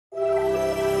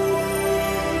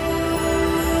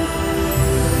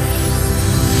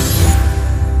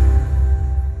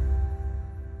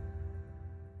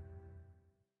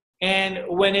And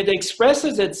when it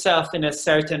expresses itself in a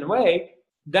certain way,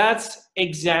 that's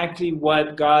exactly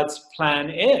what God's plan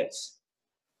is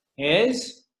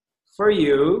for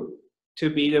you to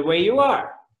be the way you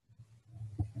are.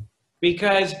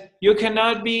 Because you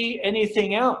cannot be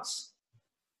anything else.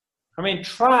 I mean,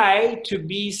 try to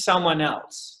be someone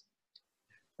else.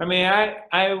 I mean,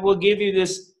 I will give you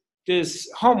this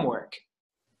homework.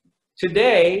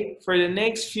 Today, for the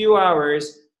next few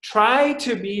hours, try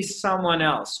to be someone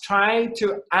else. Try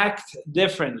to act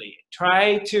differently.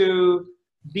 Try to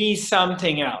be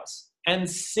something else. And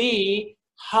see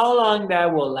how long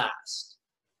that will last.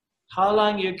 How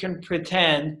long you can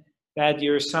pretend that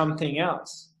you're something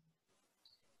else.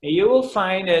 And you will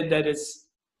find that it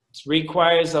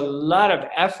requires a lot of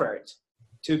effort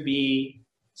to be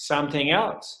something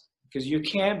else, because you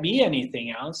can't be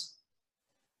anything else.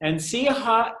 And see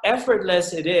how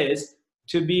effortless it is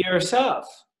to be yourself.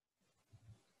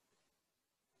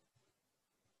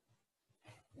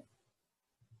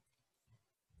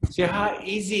 See how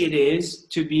easy it is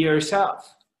to be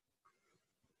yourself.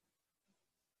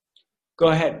 Go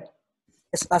ahead.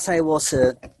 As I was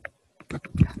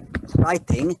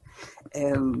writing,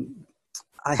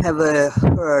 I have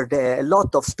heard a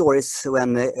lot of stories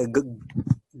when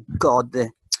God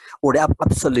or the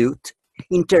Absolute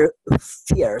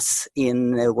interferes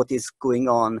in what is going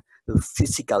on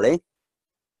physically.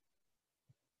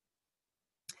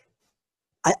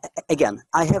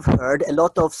 I have heard a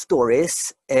lot of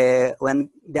stories when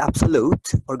the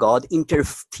Absolute or God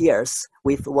interferes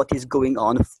with what is going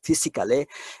on physically.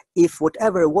 If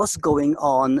whatever was going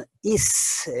on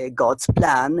is God's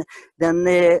plan, then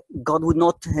God would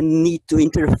not need to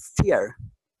interfere.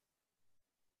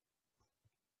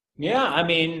 Yeah, I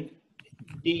mean,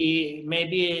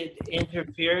 maybe it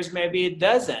interferes, maybe it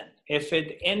doesn't. If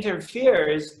it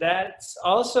interferes, that's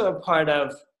also a part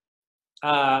of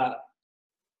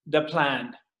the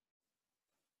plan,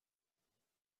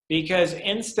 because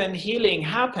instant healing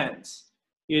happens,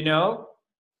 you know.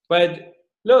 But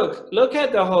look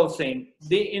at the whole thing.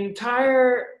 The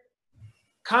entire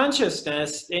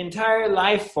consciousness, the entire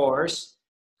life force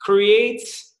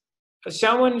creates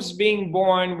someone's being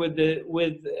born with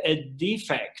a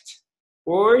defect,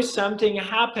 or something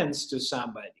happens to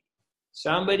somebody.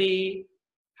 Somebody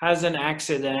has an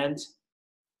accident,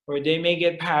 or they may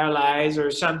get paralyzed,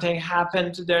 or something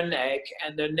happened to their neck,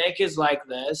 and their neck is like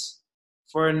this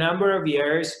for a number of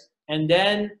years, and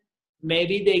then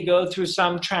maybe they go through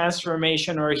some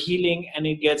transformation or healing and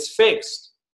it gets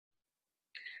fixed.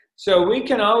 So we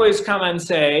can always come and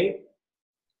say,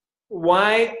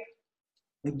 why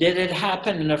did it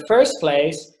happen in the first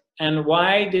place, and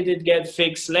why did it get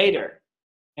fixed later?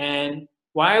 And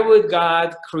why would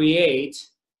God create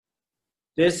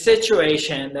this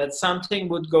situation that something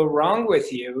would go wrong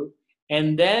with you,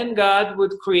 and then God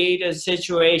would create a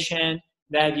situation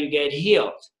that you get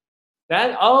healed?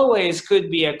 That always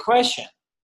could be a question.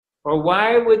 Or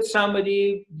why would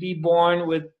somebody be born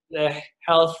with a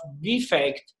health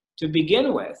defect to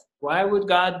begin with? Why would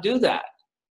God do that?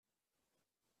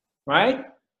 Right?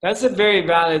 That's a very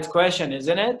valid question,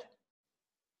 isn't it?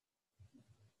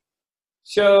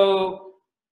 So,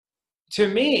 to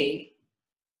me,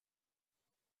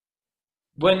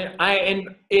 when I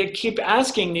keep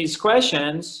asking these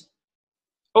questions,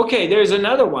 okay, there's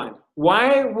another one.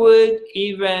 Why would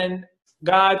even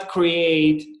God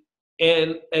create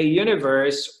a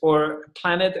universe or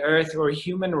planet Earth or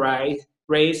human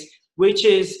race which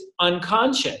is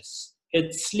unconscious?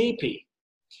 It's sleepy.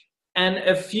 And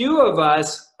a few of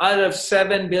us out of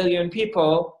 7 billion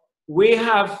people, we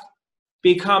have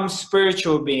become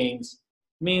spiritual beings.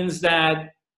 Means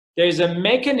that there's a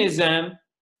mechanism,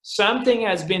 something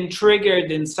has been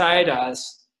triggered inside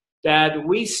us, that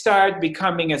we start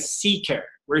becoming a seeker.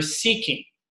 We're seeking.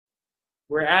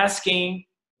 We're asking,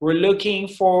 we're looking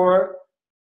for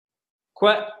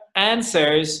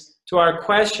answers to our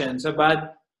questions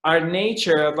about our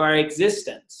nature of our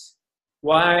existence.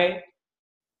 Why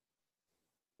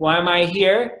am I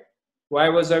here? Why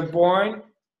was I born?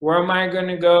 Where am I going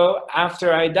to go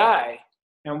after I die?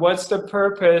 And what's the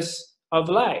purpose of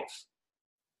life?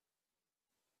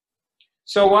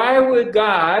 So why would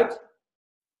God,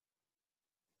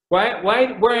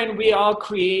 why weren't we all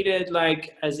created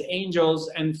like as angels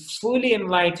and fully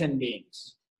enlightened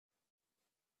beings?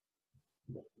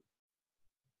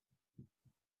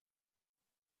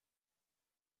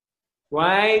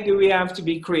 Why do we have to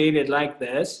be created like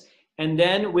this? And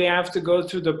then we have to go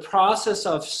through the process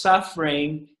of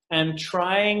suffering and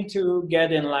trying to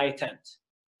get enlightened.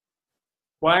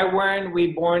 Why weren't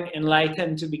we born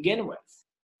enlightened to begin with?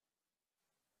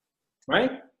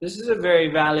 Right? This is a very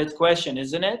valid question,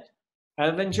 isn't it?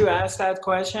 Haven't you asked that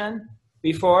question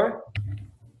before?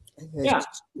 Yeah.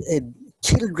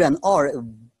 Children are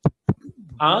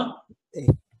Huh?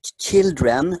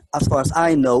 children, as far as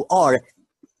I know, are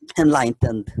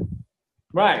enlightened.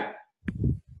 Right.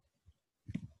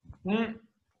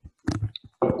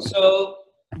 So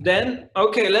then,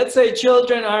 okay, let's say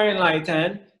children are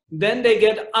enlightened, then they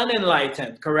get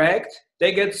unenlightened, correct?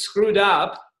 They get screwed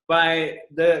up by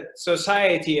the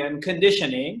society and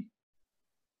conditioning,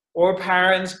 or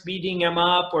parents beating them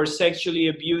up or sexually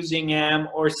abusing them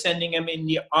or sending them in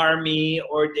the army,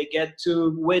 or they get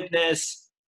to witness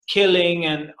killing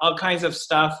and all kinds of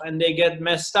stuff, and they get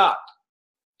messed up,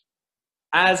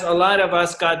 as a lot of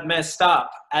us got messed up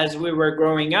as we were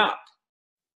growing up.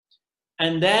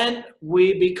 And then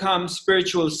we become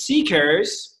spiritual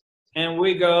seekers and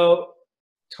we go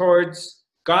towards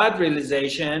God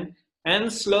realization,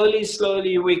 and slowly,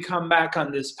 slowly we come back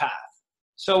on this path.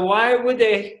 So why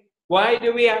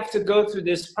do we have to go through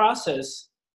this process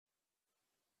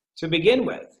to begin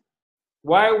with?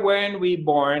 Why weren't we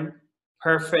born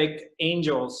perfect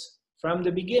angels from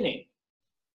the beginning?